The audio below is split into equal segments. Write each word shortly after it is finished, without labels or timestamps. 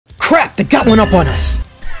Crap, they got one up on us!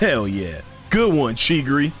 Hell yeah. Good one,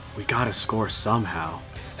 Chigiri. We gotta score somehow.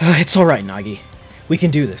 It's alright, Nagi. We can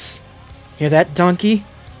do this. Hear that, donkey?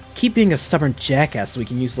 Keep being a stubborn jackass so we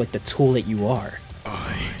can use like the tool that you are.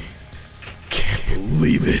 I can't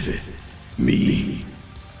believe it. Me,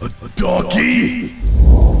 a donkey?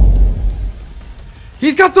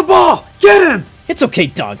 He's got the ball! Get him! It's okay,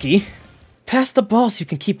 donkey. Pass the ball so you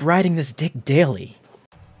can keep riding this dick daily.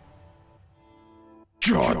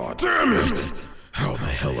 God damn it! How the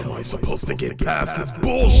hell am I supposed to get past this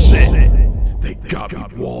bullshit? They got me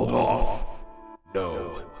walled off.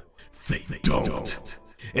 No, they don't.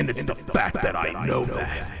 And it's the fact that I know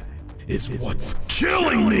that is what's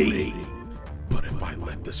killing me. But if I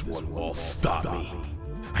let this one wall stop me,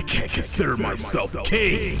 I can't consider myself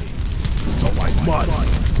king. So I must.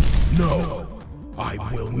 No, I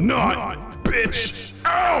will not bitch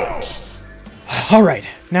out. Alright,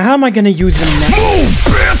 now how am I gonna use him now? Move,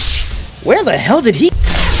 bitch! Where the hell did he—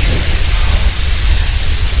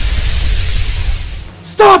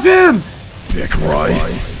 Stop him! Dick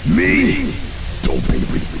right? Me? Don't be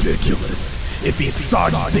ridiculous. If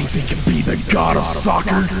Isagi thinks he can be the god of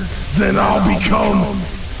soccer, then I'll become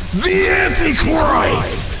the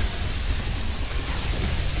Antichrist!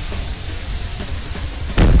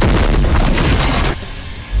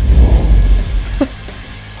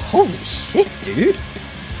 Holy shit, dude.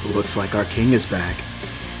 Looks like our king is back.